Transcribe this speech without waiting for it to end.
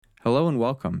Hello and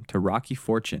welcome to Rocky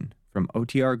Fortune from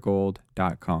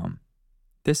OTRGold.com.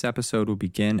 This episode will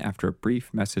begin after a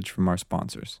brief message from our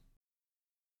sponsors.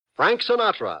 Frank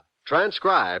Sinatra,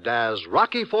 transcribed as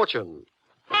Rocky Fortune.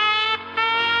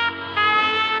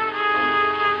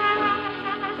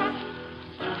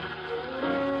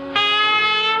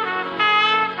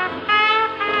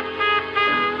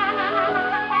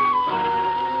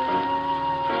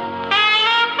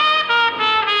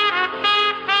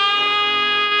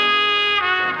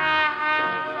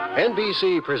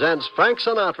 NBC presents Frank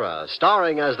Sinatra,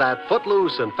 starring as that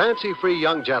footloose and fancy-free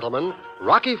young gentleman,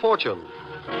 Rocky Fortune.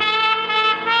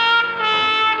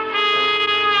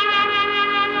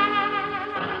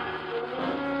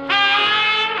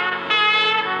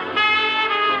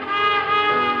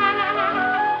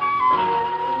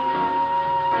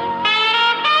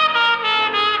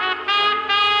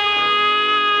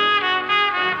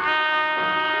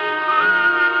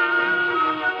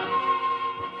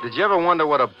 Did you ever wonder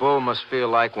what a bull must feel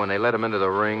like when they let him into the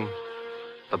ring?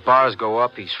 The bars go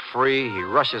up, he's free, he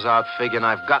rushes out figuring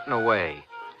I've gotten away.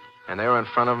 And there in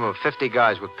front of him are 50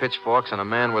 guys with pitchforks and a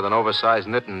man with an oversized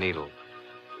knitting needle.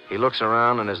 He looks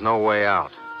around and there's no way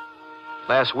out.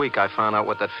 Last week I found out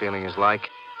what that feeling is like.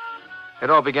 It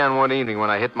all began one evening when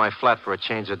I hit my flat for a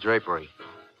change of drapery.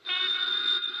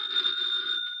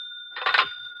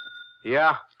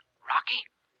 Yeah? Rocky?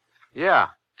 Yeah.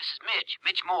 This is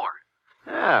Midge Moore.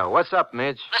 Yeah, what's up,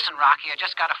 Midge? Listen, Rocky, I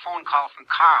just got a phone call from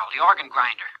Carl, the organ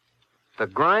grinder. The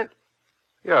grind?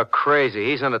 You're crazy.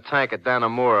 He's in a tank at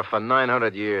Dannemora for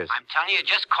 900 years. I'm telling you,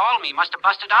 just called me. He must have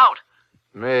busted out.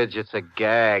 Midge, it's a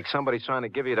gag. Somebody's trying to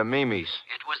give you the memes.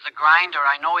 It was the grinder.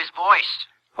 I know his voice.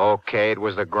 Okay, it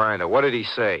was the grinder. What did he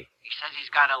say? He says he's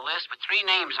got a list with 3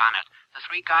 names on it. The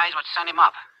 3 guys would send him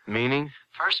up. Meaning?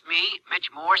 First me,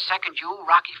 Midge Moore, second you,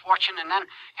 Rocky Fortune, and then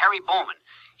Harry Bowman.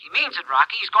 He means it,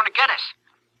 Rocky. He's going to get us.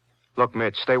 Look,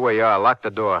 Mitch, stay where you are. Lock the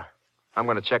door. I'm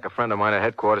going to check a friend of mine at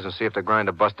headquarters and see if the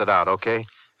grinder busted out, okay?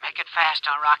 Make it fast,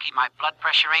 huh, Rocky? My blood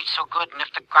pressure ain't so good, and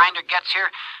if the grinder gets here,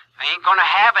 I ain't going to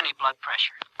have any blood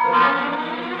pressure.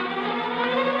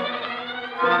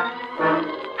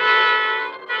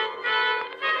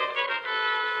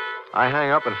 I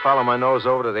hang up and follow my nose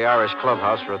over to the Irish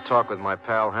clubhouse for a talk with my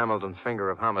pal Hamilton Finger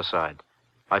of Homicide.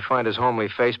 I find his homely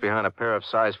face behind a pair of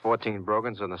size 14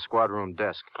 brogans on the squad room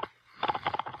desk.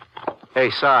 Hey,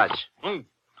 Sarge.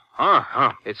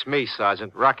 Huh? It's me,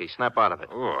 Sergeant. Rocky, snap out of it.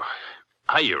 Oh,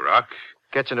 hiya, Rock.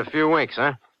 Catching a few winks,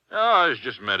 huh? Oh, I was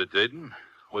just meditating.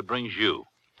 What brings you?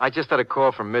 I just had a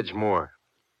call from Midge Moore.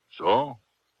 So?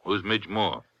 Who's Midge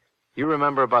Moore? You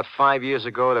remember about 5 years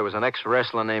ago there was an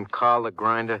ex-wrestler named Carl the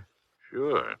Grinder?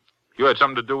 Sure. You had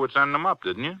something to do with sending them up,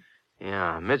 didn't you?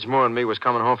 Yeah, Midge Moore and me was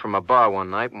coming home from a bar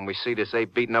one night when we see this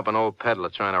ape beating up an old peddler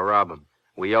trying to rob him.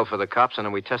 We yelled for the cops and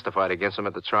then we testified against him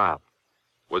at the trial.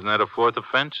 Wasn't that a 4th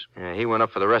offense? Yeah, he went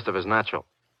up for the rest of his natural.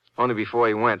 Only before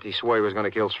he went, he swore he was going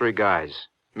to kill 3 guys.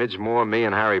 Midge Moore, me,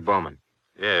 and Harry Bowman.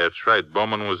 Yeah, that's right.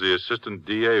 Bowman was the assistant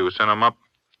DA who sent him up.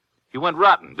 He went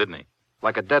rotten, didn't he?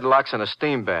 Like a deadlock's in a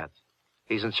steam bath.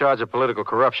 He's in charge of political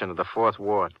corruption of the 4th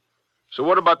Ward. So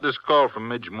what about this call from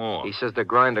Midge Moore? He says the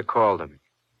Grinder called him.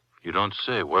 You don't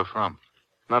say. Where from?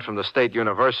 Not from the State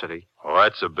University. Oh,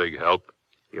 that's a big help.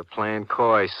 You're playing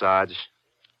coy, Sarge.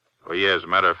 Oh, yeah, as a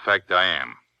matter of fact, I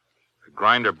am. The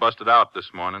grinder busted out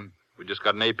this morning. We just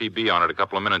got an APB on it a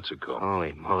couple of minutes ago.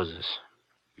 Holy Moses.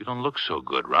 You don't look so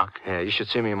good, Rock. Yeah, you should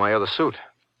see me in my other suit.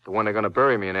 The one they're going to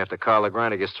bury me in after Carl the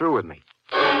Grinder gets through with me.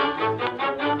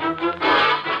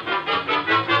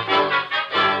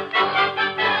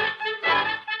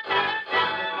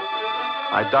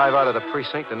 I dive out of the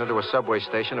precinct and into a subway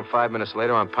station, and 5 minutes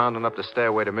later I'm pounding up the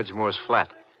stairway to Midge Moore's flat,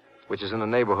 which is in a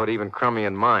neighborhood even crummy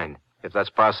in mine, if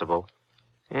that's possible.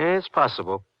 Yeah, it's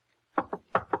possible.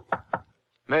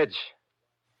 Midge.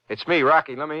 It's me,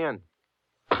 Rocky. Let me in.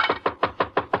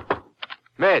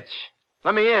 Midge.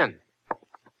 Let me in.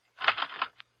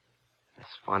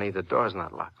 It's funny. The door's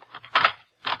not locked.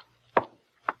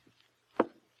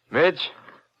 Midge?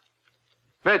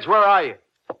 Midge, where are you?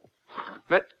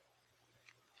 Midge?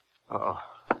 Uh-oh.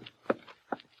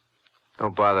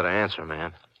 Don't bother to answer,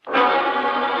 man.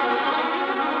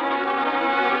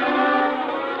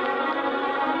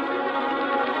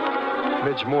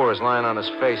 Midge Moore is lying on his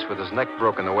face with his neck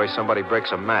broken the way somebody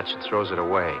breaks a match and throws it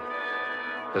away.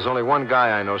 There's only one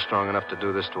guy I know strong enough to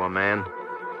do this to a man.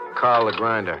 Carl the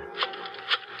Grinder.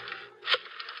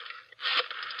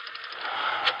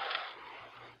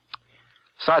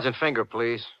 Sergeant Finger,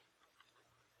 please.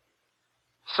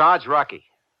 Sarge, Rocky.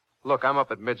 Look, I'm up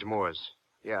at Midge Moore's.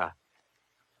 Yeah.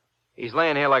 He's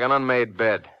laying here like an unmade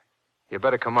bed. You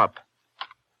better come up.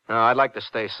 No, I'd like to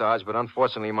stay, Sarge, but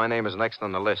unfortunately my name is next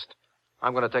on the list.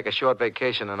 I'm going to take a short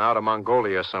vacation in Outer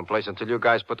Mongolia or someplace until you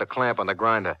guys put the clamp on the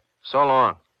grinder. So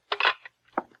long.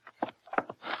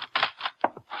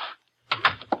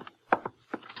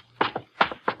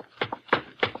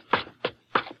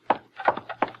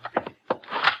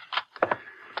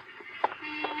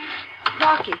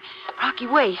 Rocky,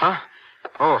 wait. Huh?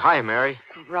 Oh, hi, Mary.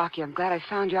 Oh, Rocky, I'm glad I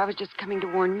found you. I was just coming to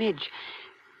warn Midge.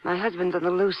 My husband's on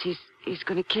the loose. He's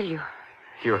going to kill you.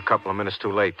 You're a couple of minutes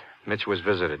too late. Mitch was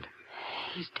visited.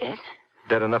 He's dead?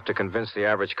 Dead enough to convince the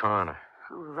average coroner.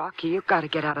 Oh, Rocky, you've got to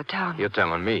get out of town. You're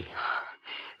telling me.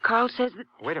 Carl says that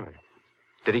Wait a minute.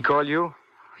 Did he call you?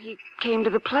 he came to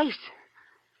the place.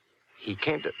 He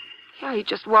came to... Yeah, he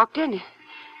just walked in.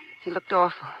 He looked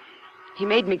awful. He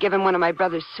made me give him one of my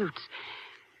brother's suits.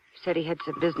 He said he had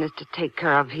some business to take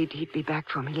care of. He'd be back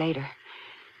for me later.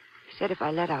 He said if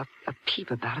I let out a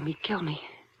peep about him, he'd kill me.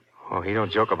 Oh, he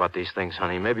don't joke about these things,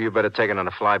 honey. Maybe you better take it on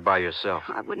a fly by yourself.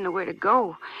 I wouldn't know where to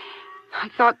go. I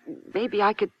thought maybe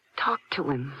I could talk to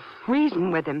him,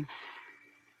 reason with him.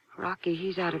 Rocky,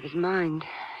 he's out of his mind.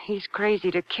 He's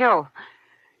crazy to kill.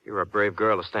 You're a brave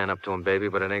girl to stand up to him, baby,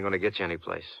 but it ain't going to get you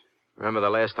anyplace. Remember the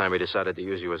last time he decided to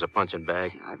use you as a punching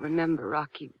bag? I remember,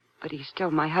 Rocky, but he's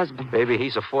still my husband. Baby,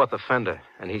 he's a fourth offender,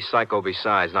 and he's psycho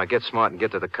besides. Now get smart and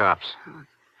get to the cops.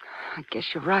 I guess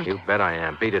you're right. You bet I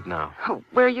am. Beat it now. Oh,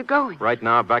 where are you going? Right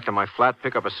now, back to my flat,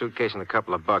 pick up a suitcase and a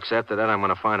couple of bucks. After that, I'm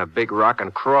going to find a big rock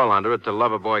and crawl under it till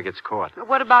Loverboy gets caught.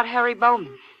 What about Harry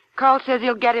Bowman? Carl says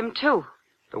he'll get him, too.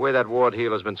 The way that ward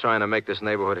healer's been trying to make this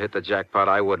neighborhood hit the jackpot,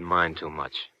 I wouldn't mind too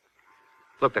much.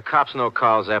 Look, the cops know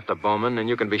Carl's after Bowman, and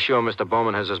you can be sure Mr.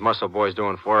 Bowman has his muscle boys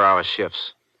doing 4-hour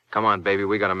shifts. Come on, baby,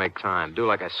 we got to make time. Do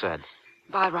like I said.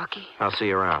 Bye, Rocky. I'll see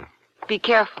you around. Be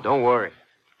careful. Don't worry.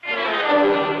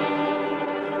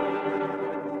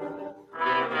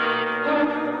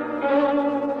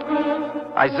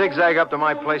 I zigzag up to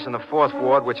my place in the 4th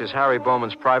Ward, which is Harry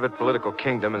Bowman's private political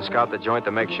kingdom, and scout the joint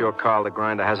to make sure Carl the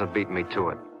Grinder hasn't beaten me to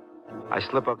it. I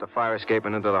slip up the fire escape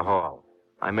and into the hall.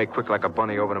 I make quick like a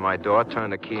bunny over to my door,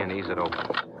 turn the key, and ease it open.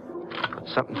 But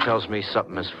something tells me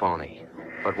something is phony.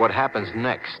 But what happens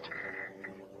next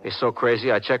is so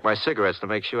crazy I check my cigarettes to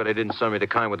make sure they didn't sell me the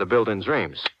kind with the built-in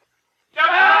dreams. What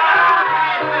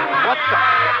the...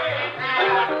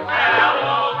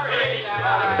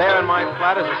 There in my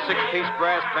flat is a 6-piece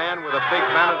brass band with a big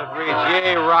banner that reads,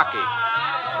 Yay, Rocky.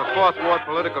 The 4th Ward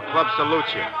Political Club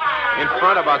salutes you. In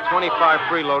front, about 25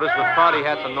 freeloaders with party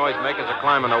hats and noisemakers are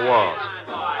climbing the walls.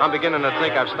 I'm beginning to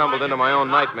think I've stumbled into my own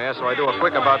nightmare, so I do a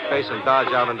quick about-face and dodge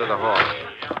out into the hall.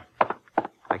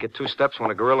 I get 2 steps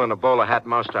when a gorilla and a bowler hat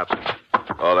mousetraps me.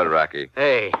 Hold it, Rocky.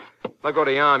 Hey, let go of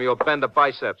the arm. You'll bend the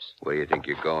biceps. Where do you think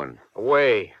you're going?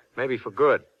 Away. Maybe for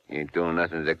good. You ain't doing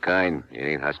nothing of the kind. You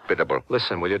ain't hospitable.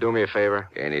 Listen, will you do me a favor?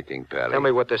 Anything, Pally. Tell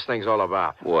me what this thing's all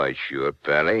about. Why, sure,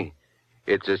 Pally.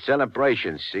 It's a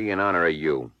celebration, see, in honor of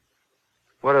you.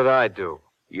 What did I do?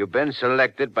 You've been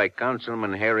selected by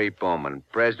Councilman Harry Bowman,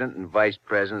 President and Vice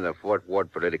President of the 4th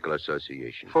Ward Political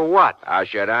Association. For what? How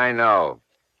should I know?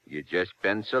 You just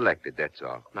been selected, that's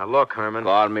all. Now, look, Herman.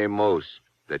 Call me Moose.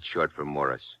 That's short for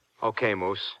Morris. Okay,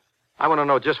 Moose. I want to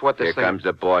know just what this Here thing... comes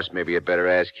the boss. Maybe you better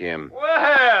ask him.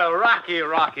 Well,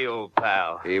 Rocky, old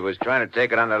pal. He was trying to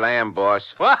take it on the lam, boss.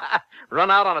 What?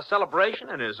 Run out on a celebration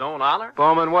in his own honor?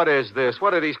 Bowman, what is this?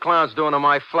 What are these clowns doing to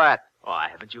my flat? Why,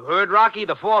 haven't you heard, Rocky?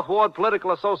 The 4th Ward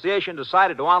Political Association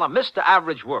decided to honor Mr.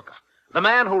 Average Worker, the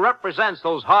man who represents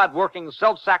those hard-working,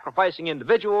 self-sacrificing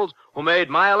individuals who made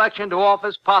my election to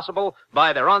office possible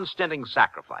by their unstinting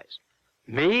sacrifice.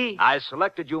 Me? I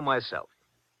selected you myself.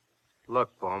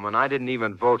 Look, Bowman, I didn't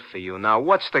even vote for you. Now,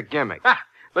 what's the gimmick?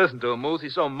 Listen to him, Moose.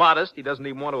 He's so modest, he doesn't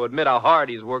even want to admit how hard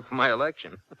he's worked for my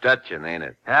election. Dutchin, ain't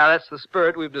it? Yeah, that's the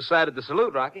spirit we've decided to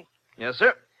salute, Rocky. Yes,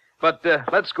 sir. But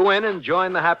let's go in and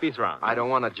join the happy throng. I don't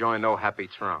want to join no happy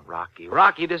throng.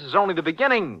 Rocky, this is only the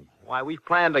beginning. Why, we've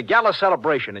planned a gala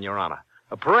celebration in your honor.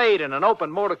 A parade in an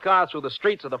open motor car through the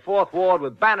streets of the 4th Ward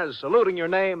with banners saluting your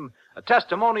name, a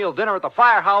testimonial dinner at the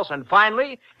firehouse, and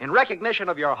finally, in recognition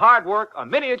of your hard work, a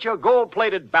miniature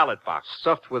gold-plated ballot box.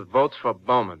 Stuffed with votes for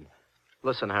Bowman.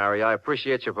 Listen, Harry, I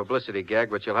appreciate your publicity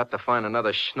gag, but you'll have to find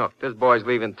another schnook. This boy's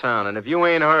leaving town, and if you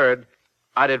ain't heard,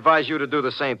 I'd advise you to do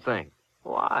the same thing.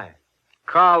 Why?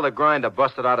 Carl the Grinder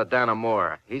busted out of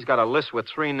Dannemora. He's got a list with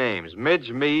 3 names,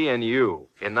 Midge, me, and you,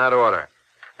 in that order.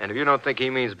 And if you don't think he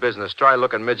means business, try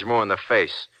looking Midge more in the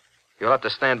face. You'll have to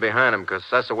stand behind him, because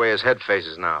that's the way his head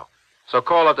faces now. So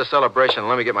call up the celebration and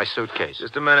let me get my suitcase.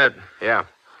 Just a minute. Yeah.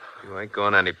 You ain't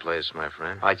going anyplace, my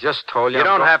friend. I just told you. You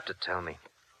don't have to tell me.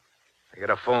 I got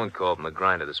a phone call from the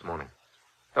Grinder this morning.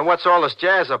 Then what's all this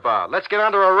jazz about? Let's get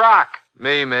under a rock.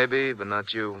 Me, maybe, but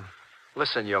not you.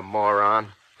 Listen, you moron.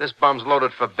 This bum's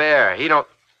loaded for bear. He don't...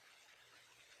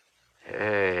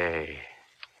 Hey.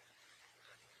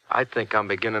 I think I'm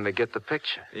beginning to get the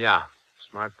picture. Yeah,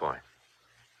 smart boy.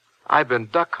 I've been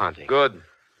duck hunting. Good.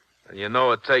 And you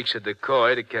know it takes a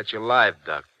decoy to catch a live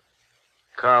duck.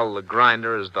 Carl the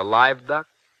Grinder is the live duck?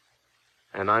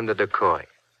 And I'm the decoy.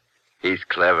 He's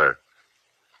clever.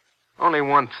 Only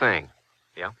one thing.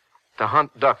 Yeah? To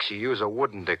hunt ducks, you use a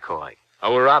wooden decoy.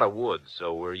 Oh, we're out of wood,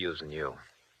 so we're using you.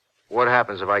 What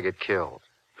happens if I get killed?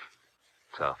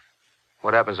 Tough.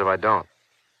 What happens if I don't?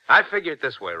 I figure it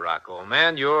this way, Rocco. Old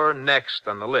man, you're next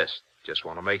on the list. Just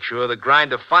want to make sure the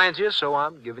Grinder finds you, so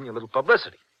I'm giving you a little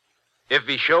publicity. If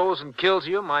he shows and kills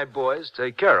you, my boys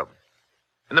take care of him.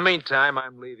 In the meantime,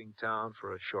 I'm leaving town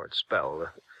for a short spell.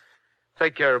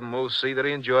 Take care of him, Moose. See that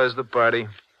he enjoys the party.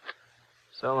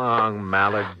 So long,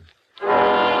 Mallard.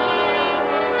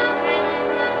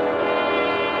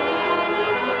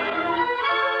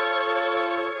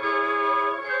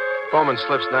 Bowman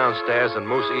slips downstairs and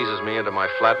Moose eases me into my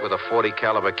flat with a .40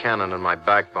 caliber cannon in my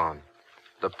backbone.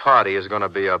 The party is going to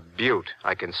be a beaut,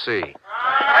 I can see. All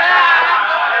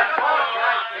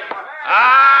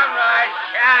right,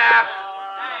 shut up.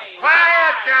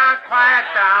 Quiet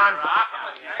down.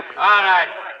 All right.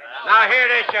 Now, hear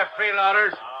this, you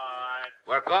freeloaders.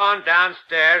 We're going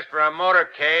downstairs for a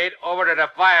motorcade over to the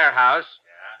firehouse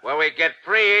where we get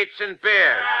free eats and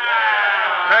beer.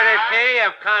 Courtesy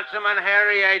of Councilman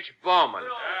Harry H. Bowman,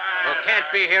 who can't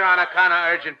be here on account of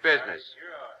urgent business.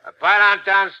 Pile on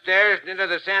downstairs and into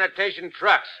the sanitation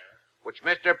trucks, which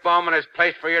Mr. Bowman has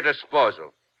placed for your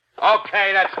disposal.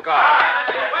 Okay, let's go.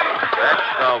 Let's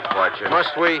go, Fortune.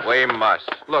 Must we? We must.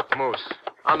 Look, Moose,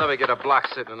 I'll never get a block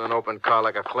sitting in an open car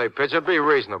like a clay pigeon. Be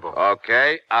reasonable.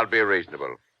 Okay, I'll be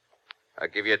reasonable. I'll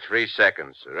give you 3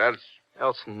 seconds, or else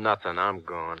Else nothing. I'm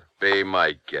gone. be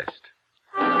my guest.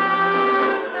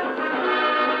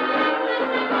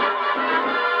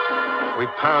 We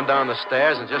pound down the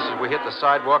stairs, and just as we hit the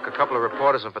sidewalk, a couple of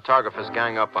reporters and photographers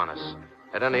gang up on us.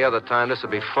 At any other time, this would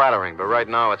be flattering, but right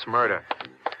now it's murder.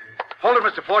 Hold it,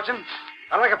 Mr. Fortune.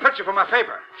 I'd like a picture for my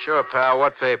paper. Sure, pal.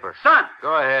 What paper? Son,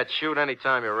 Go ahead. Shoot any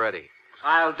time you're ready.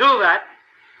 I'll do that.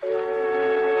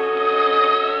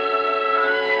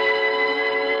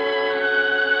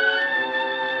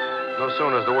 No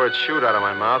sooner is the word shoot out of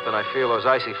my mouth than I feel those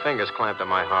icy fingers clamped to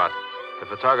my heart. The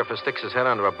photographer sticks his head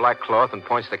under a black cloth and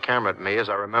points the camera at me as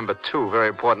I remember 2 very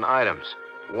important items.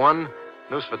 1,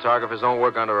 news photographers don't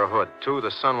work under a hood. 2,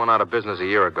 the Sun went out of business a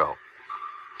year ago.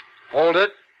 Hold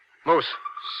it. Moose.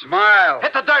 Smile.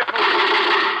 Hit the dirt, Moose.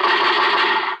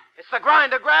 It's the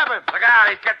Grinder. Grab him. Look out,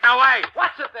 he's getting away.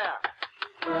 What's it there?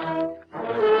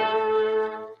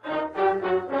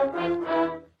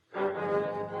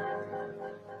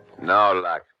 No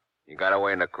luck. You got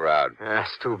away in the crowd.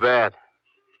 That's too bad.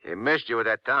 He missed you with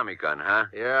that Tommy gun, huh?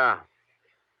 Yeah.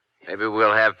 Maybe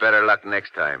we'll have better luck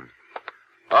next time.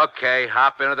 Okay,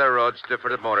 hop into the roadster for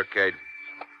the motorcade.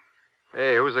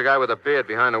 Hey, who's the guy with the beard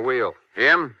behind the wheel?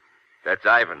 Him? That's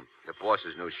Ivan, the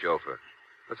boss's new chauffeur.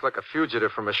 Looks like a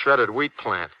fugitive from a shredded wheat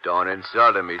plant. Don't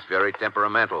insult him. He's very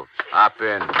temperamental. Hop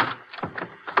in.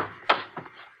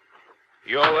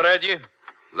 You all ready?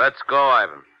 Let's go,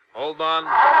 Ivan. Hold on.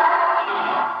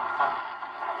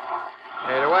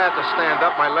 Hey, do I have to stand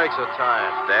up? My legs are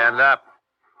tired. Stand up.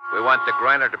 We want the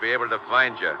Grinder to be able to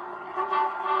find you.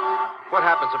 What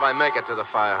happens if I make it to the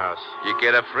firehouse? You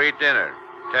get a free dinner.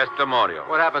 Testimonial.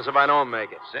 What happens if I don't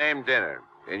make it? Same dinner.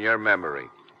 In your memory.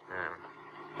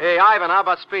 Hey, Ivan, how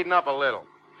about speeding up a little?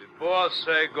 Did boss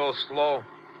say go slow?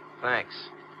 Thanks.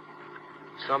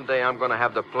 Someday I'm going to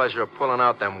have the pleasure of pulling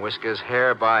out them whiskers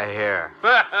hair by hair.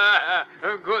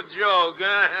 Good joke,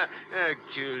 huh? I'll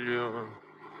kill you.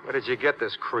 Where did you get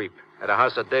this creep? At a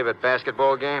House of David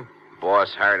basketball game?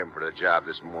 Boss hired him for the job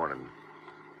this morning.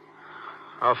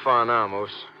 How far now,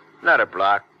 Moose? Not a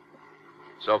block.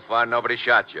 So far, nobody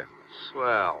shot you.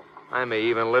 Swell. I may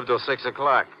even live till 6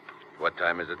 o'clock. What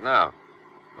time is it now?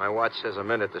 My watch says a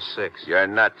minute to 6. You're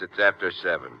nuts. It's after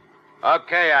 7.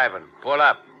 Okay, Ivan. Pull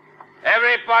up.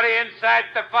 Everybody inside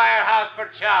the firehouse for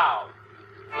chow.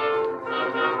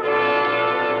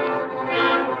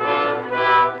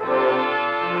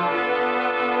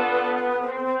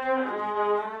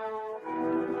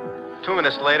 2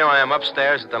 minutes later, I am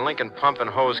upstairs at the Lincoln Pump and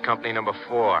Hose Company, number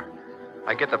 4.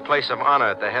 I get the place of honor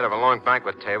at the head of a long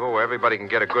banquet table where everybody can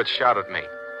get a good shot at me.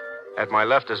 At my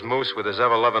left is Moose with his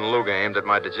ever-loving Luger aimed at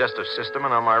my digestive system,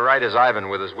 and on my right is Ivan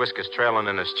with his whiskers trailing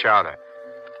in his chowder.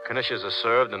 Knishes are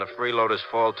served, and the freeloaders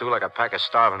fall to like a pack of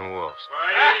starving wolves.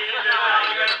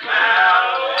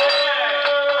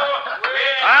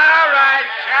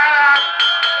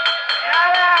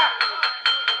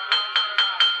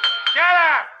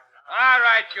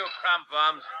 you crumb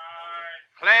bums.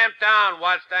 Clamp down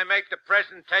whilst I make the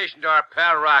presentation to our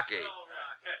pal Rocky.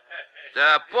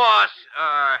 The boss,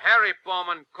 Harry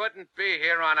Bowman, couldn't be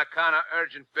here on account of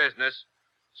urgent business,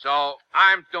 so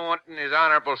I'm doing it in his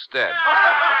honorable stead.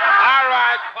 All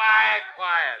right, quiet.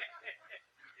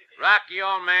 Rocky,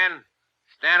 old man,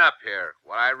 stand up here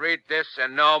while I read this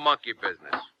and no monkey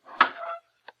business.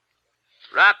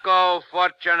 Rocco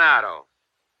Fortunato,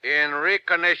 in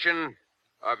recognition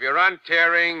of your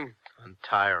untiring,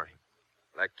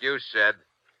 like you said,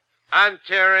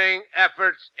 untiring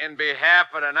efforts in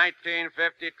behalf of the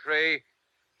 1953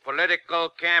 political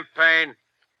campaign,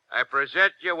 I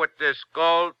present you with this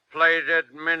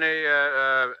gold-plated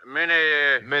miniature,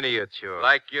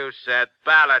 like you said,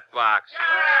 ballot box.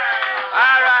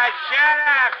 All right, shut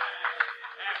up.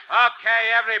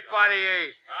 Okay, everybody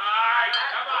eat.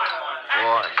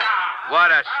 Boy,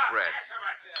 what a spread.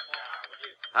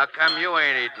 How come you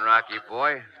ain't eating, Rocky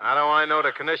boy? How do I know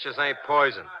the Knishes ain't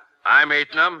poison? I'm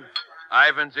eating them.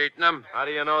 Ivan's eating them. How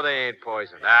do you know they ain't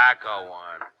poison? Ah, go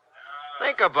on.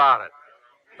 Think about it.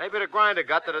 Maybe the grinder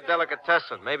got to the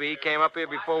delicatessen. Maybe he came up here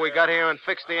before we got here and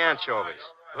fixed the anchovies.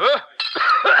 Huh?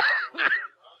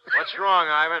 What's wrong,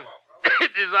 Ivan?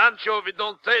 This anchovy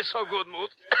don't taste so good,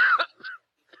 Moot.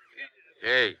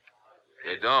 Hey,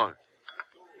 they don't.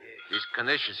 These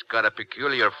Knishes got a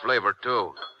peculiar flavor,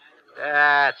 too.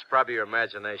 That's probably your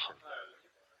imagination.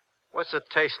 What's it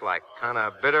taste like? Kind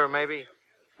of bitter, maybe?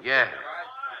 Yeah,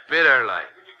 bitter like.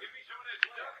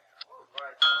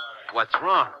 What's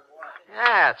wrong?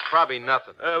 Yeah, it's probably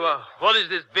nothing. What is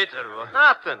this bitter?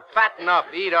 Nothing. Fatten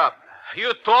up. Eat up.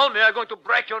 You told me I'm going to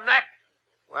break your neck.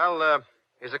 Well,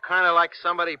 is it kind of like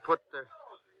somebody put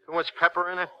too much pepper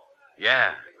in it?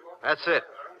 Yeah. That's it.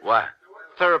 What?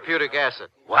 Therapeutic acid.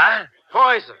 What?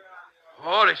 Poison.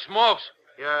 Holy smokes.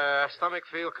 Your stomach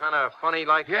feel kind of funny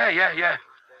like? Yeah.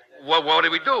 What do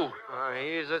we do?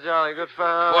 He's a jolly good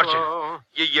fellow. Fortune,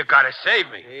 you gotta save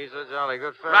me. He's a jolly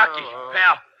good fellow. Rocky,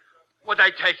 pal, what'd I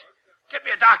take? Get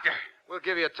me a doctor. We'll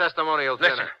give you a testimonial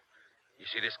Listen, dinner. you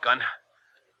see this gun?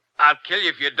 I'll kill you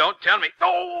if you don't tell me.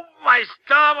 Oh, my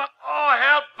stomach. Oh,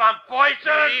 help, I'm poisoned.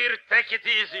 Here, take it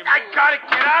easy. I gotta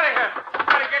get out of here.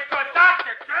 Gotta get to a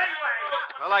doctor straight away.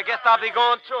 Well, I guess I'll be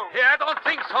going too. Yeah, I don't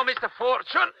think so, Mr.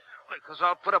 Fortune. Because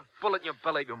I'll put a bullet in your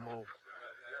belly if you move.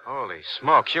 Holy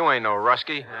smokes, you ain't no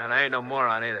Rusky. And I ain't no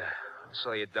moron either. I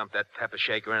saw you dump that pepper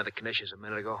shaker into the Knishes a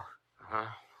minute ago. Uh-huh.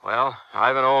 Well,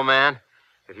 Ivan, old man,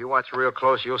 if you watch real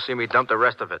close, you'll see me dump the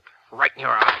rest of it. Right in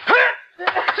your eye.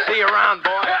 See you around,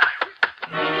 boy.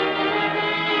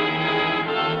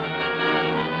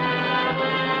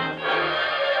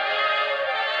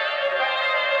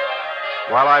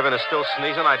 While Ivan is still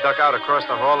sneezing, I duck out across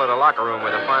the hall of the locker room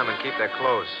where the firemen keep their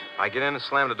clothes. I get in and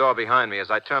slam the door behind me.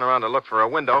 As I turn around to look for a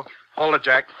window, hold it,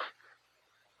 Jack.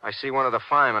 I see one of the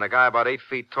firemen, a guy about 8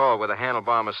 feet tall with a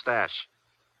handlebar mustache.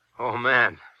 Oh,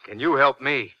 man, can you help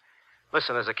me?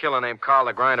 Listen, there's a killer named Carl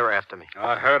the Grinder after me.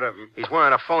 I heard of him. He's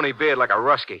wearing a phony beard like a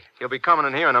Rusky. He'll be coming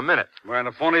in here in a minute. Wearing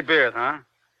a phony beard, huh?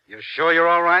 You sure you're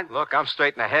all right? Look, I'm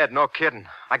straight in the head, no kidding.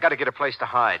 I got to get a place to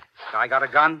hide. Guy got a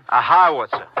gun? A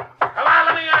howitzer. Come on,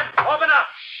 let me in. Open up.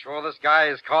 Sure this guy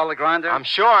is Carl the Grinder? I'm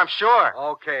sure.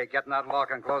 Okay, get in that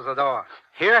lock and close the door.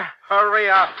 Here? Hurry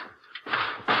up.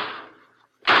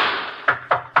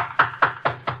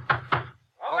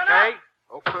 Okay.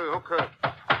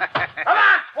 Come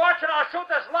on, Fortune, I'll shoot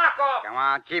this lock off. Come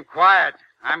on, keep quiet.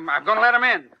 I'm going to let him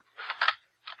in.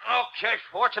 Okay,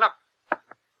 Fortune,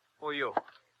 who are you?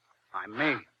 I'm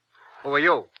me. Who are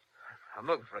you? I'm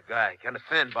looking for a guy, kind of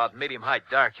thin, about medium-height,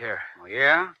 dark hair. Oh,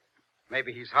 yeah?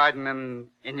 Maybe he's hiding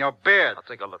in your beard. I'll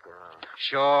take a look around.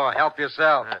 Sure, help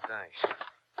yourself. Thanks.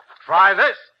 Try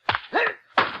this.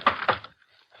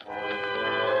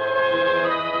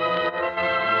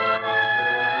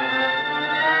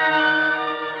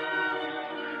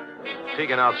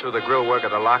 Peeking out through the grill work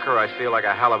of the locker, I feel like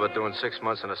a halibut doing 6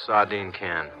 months in a sardine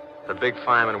can. The big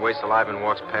fireman waits till Ivan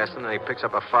walks past him, and he picks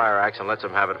up a fire axe and lets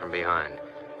him have it from behind.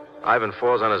 Ivan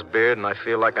falls on his beard, and I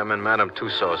feel like I'm in Madame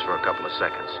Tussauds for a couple of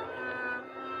seconds.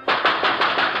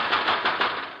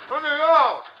 Who do you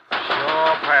know?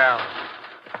 Sure, pal.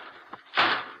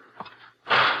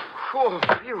 Whew,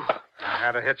 you. I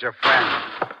had to hit your friend.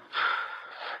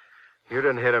 You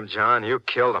didn't hit him, John. You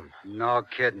killed him. No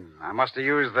kidding. I must have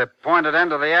used the pointed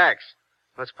end of the axe.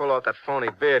 Let's pull out that phony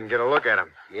beard and get a look at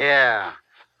him. Yeah.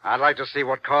 I'd like to see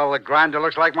what Carl the Grinder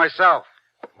looks like myself.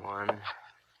 1,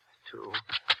 2.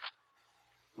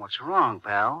 What's wrong,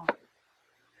 pal?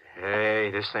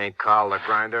 Hey, this ain't Carl the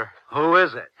Grinder. Who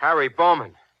is it? Harry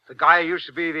Bowman. The guy who used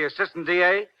to be the assistant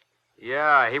DA?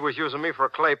 Yeah, he was using me for a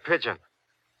clay pigeon.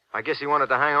 I guess he wanted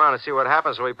to hang around and see what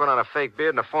happened, so he put on a fake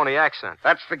beard and a phony accent.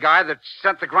 That's the guy that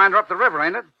sent the grinder up the river,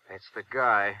 ain't it? It's the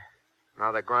guy.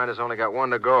 Now the grinder's only got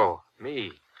one to go.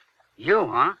 Me. You,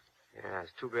 huh? Yeah,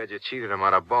 it's too bad you cheated him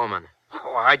out of Bowman.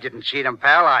 Oh, I didn't cheat him,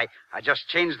 pal. I just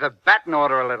changed the batting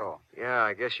order a little. Yeah,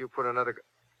 I guess you put another...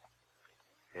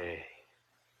 Hey.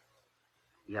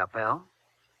 Yeah, pal?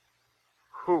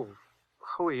 Who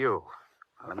are you?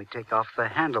 Well, let me take off the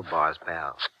handlebars,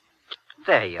 pal.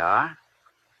 There you are.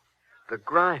 The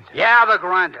grinder. Yeah, the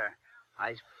grinder.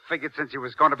 I figured since he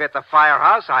was going to be at the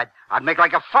firehouse, I'd make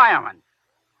like a fireman.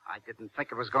 I didn't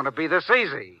think it was going to be this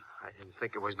easy. I didn't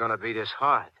think it was going to be this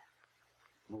hard.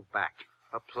 Move back.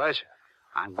 A pleasure.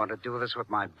 I'm going to do this with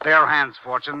my bare hands,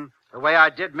 Fortune, the way I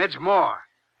did Midge Moore.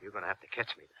 You're going to have to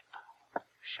catch me.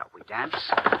 Shall we dance?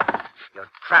 You're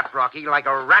trapped, Rocky, like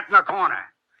a rat in a corner.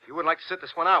 You wouldn't like to sit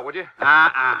this one out, would you?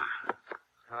 Uh-uh.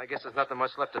 I guess there's nothing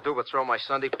much left to do but throw my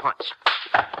Sunday punch.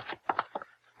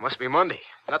 Must be Monday.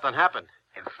 Nothing happened.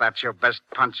 If that's your best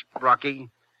punch, Rocky,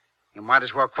 you might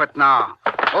as well quit now.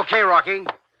 Okay, Rocky.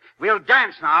 We'll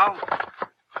dance now.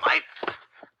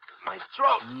 My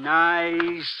throat.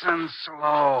 Nice and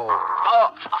slow.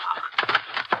 Oh.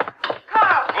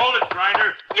 Carl! Hold it,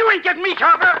 Grinder. You ain't getting me,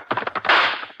 Carver.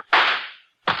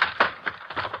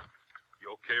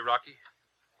 You okay, Rocky?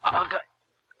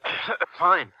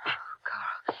 Fine.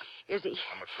 Carl, is he?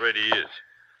 I'm afraid he is.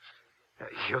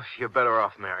 You're better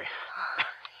off, Mary.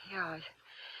 Yeah,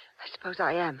 I suppose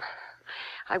I am.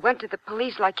 I went to the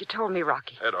police like you told me,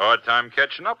 Rocky. Had a hard time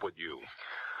catching up with you.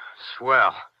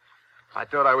 Swell. I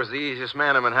thought I was the easiest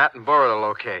man in Manhattan Borough to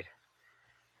locate.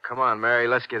 Come on, Mary,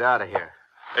 let's get out of here.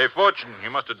 Hey, Fortune, you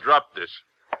must have dropped this.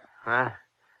 Huh?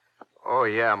 Oh,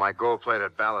 yeah, my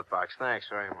gold-plated ballot box. Thanks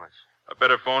very much. I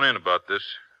better phone in about this.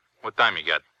 What time you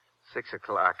got? 6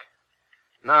 o'clock.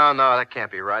 No, that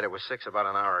can't be right. It was 6 about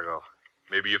an hour ago.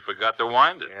 Maybe you forgot to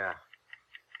wind it. Yeah.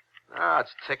 No,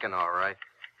 it's ticking all right.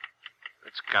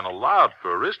 It's kind of loud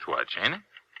for a wristwatch, ain't it?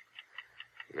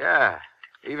 Yeah,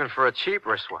 even for a cheap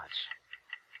wristwatch.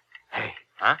 Hey.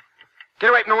 Huh? Get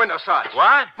away from the window, Sarge.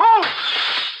 What? Move!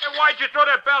 Hey, why'd you throw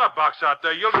that ballot box out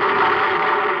there? You'll...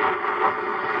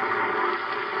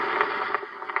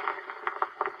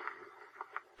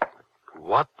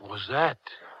 What was that?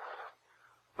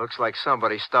 Looks like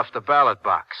somebody stuffed the ballot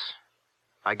box.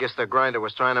 I guess the grinder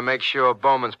was trying to make sure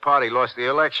Bowman's party lost the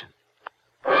election.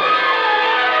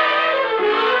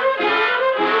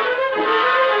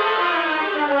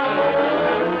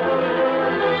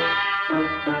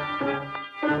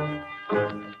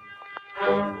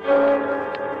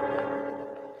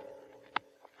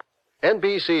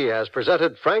 NBC has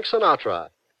presented Frank Sinatra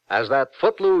as that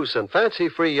footloose and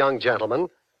fancy-free young gentleman,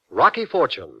 Rocky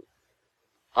Fortune.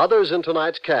 Others in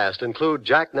tonight's cast include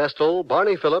Jack Nestle,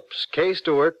 Barney Phillips, Kay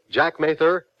Stewart, Jack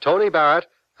Mather, Tony Barrett,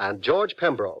 and George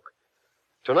Pembroke.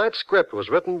 Tonight's script was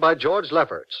written by George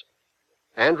Lefferts.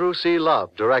 Andrew C.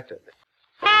 Love directed.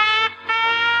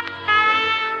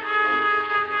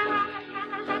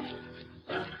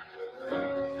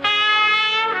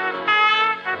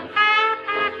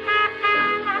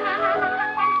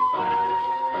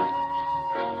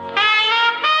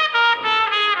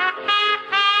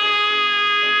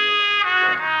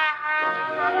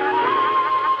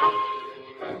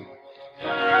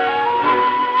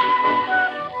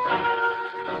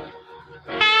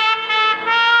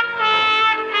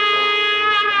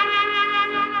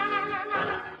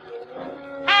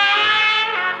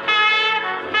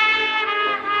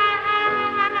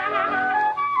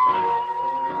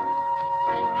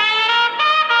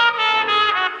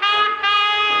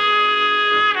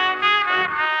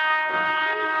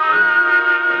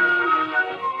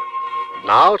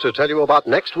 Now, to tell you about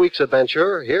next week's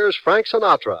adventure, here's Frank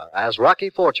Sinatra as Rocky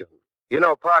Fortune. You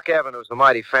know, Park Avenue's a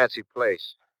mighty fancy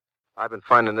place. I've been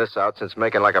finding this out since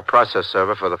making like a process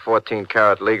server for the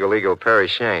 14-carat legal Eagle Perry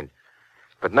Shane.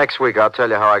 But next week, I'll tell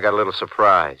you how I got a little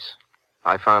surprise.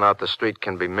 I found out the street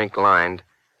can be mink-lined,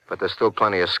 but there's still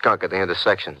plenty of skunk at the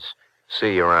intersections.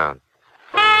 See you around.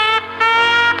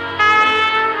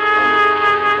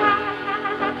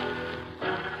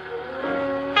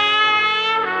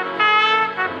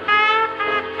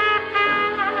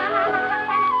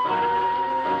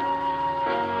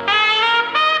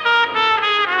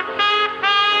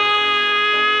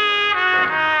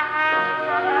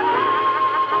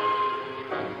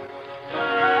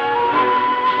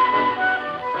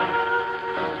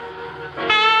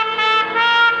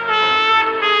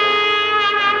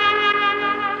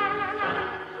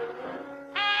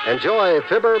 Enjoy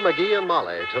Fibber, McGee, and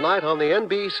Molly tonight on the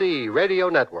NBC Radio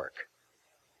Network.